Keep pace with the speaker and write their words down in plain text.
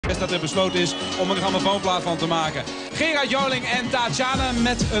is dat er besloten is om een grammofoonplaat van te maken. Gerard Joling en Tatjana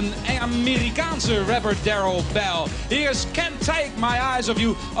met een Amerikaanse rapper Daryl Bell. Hier is Can't Take My Eyes Off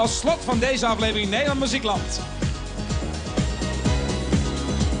You als slot van deze aflevering Nederland Muziekland.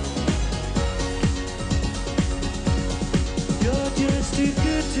 Just too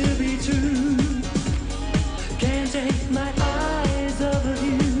good to be true. Can't take my eyes off of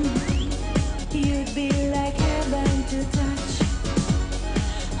you. You'd be like heaven to touch.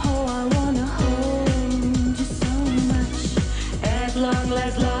 Oh, I wanna hold you so much. As long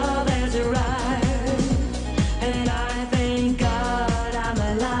as love has arrived, and I thank God I'm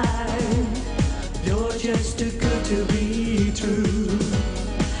alive. You're just too good to be true.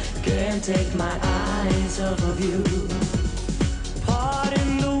 Can't take my eyes off of you.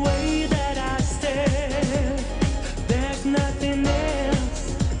 Pardon the way that I stare. There's nothing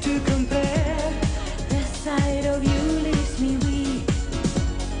else to compare. The sight of you leaves me weak.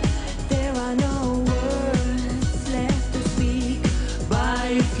 There are no words left to speak.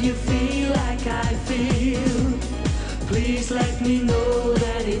 But if you feel like I feel, please let me know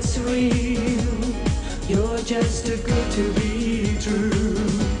that it's real. You're just too good to be true.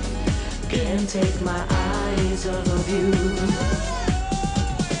 Can't take my eyes off of you.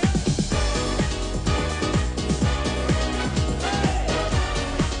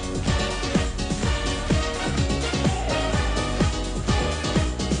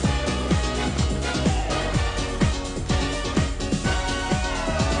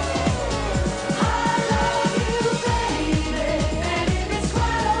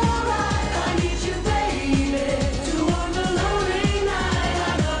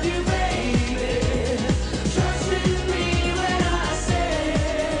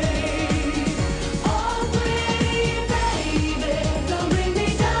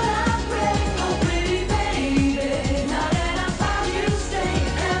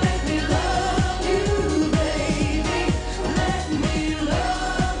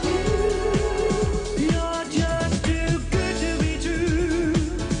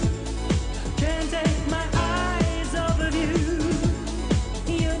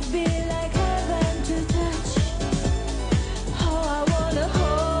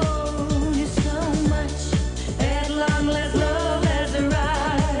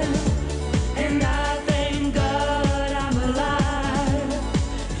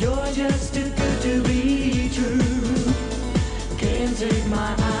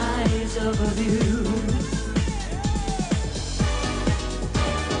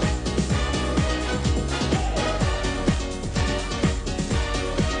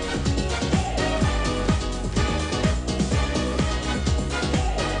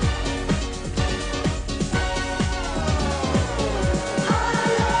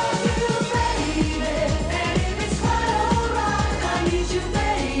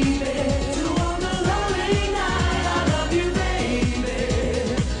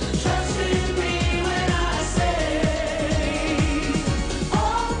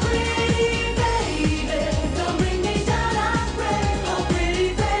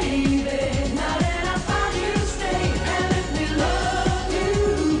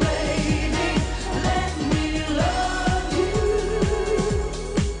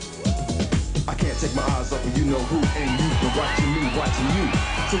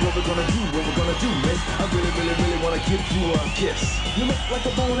 So what we're gonna do, miss? I really wanna give you a kiss. You look like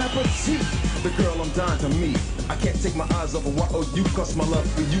a bon appetit, the girl I'm dying to meet. I can't take my eyes off of what owe you, cause my love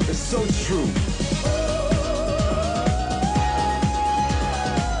for you is so true.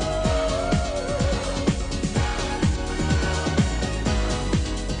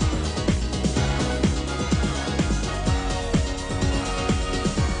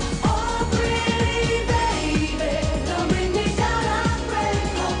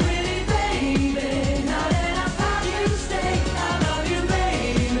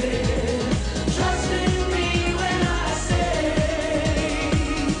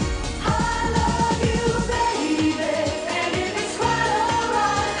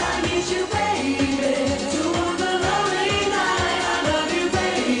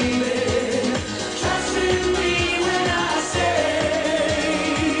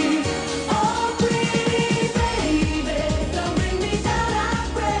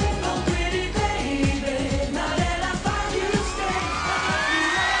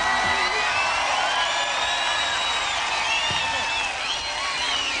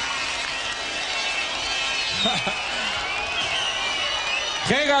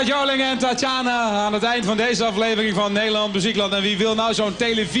 Gerard Joling en Tatjana aan het eind van deze aflevering van Nederland Muziekland. En wie wil nou zo'n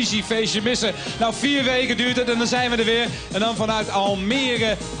televisiefeestje missen? Nou, 4 weken duurt het en dan zijn we er weer. En dan vanuit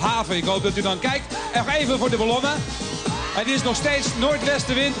Almere Haven. Ik hoop dat u dan kijkt. Nog even voor de ballonnen. En die is nog steeds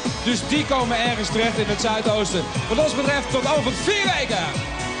noordwestenwind. Dus die komen ergens terecht in het zuidoosten. Wat ons betreft tot over 4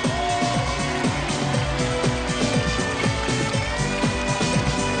 weken.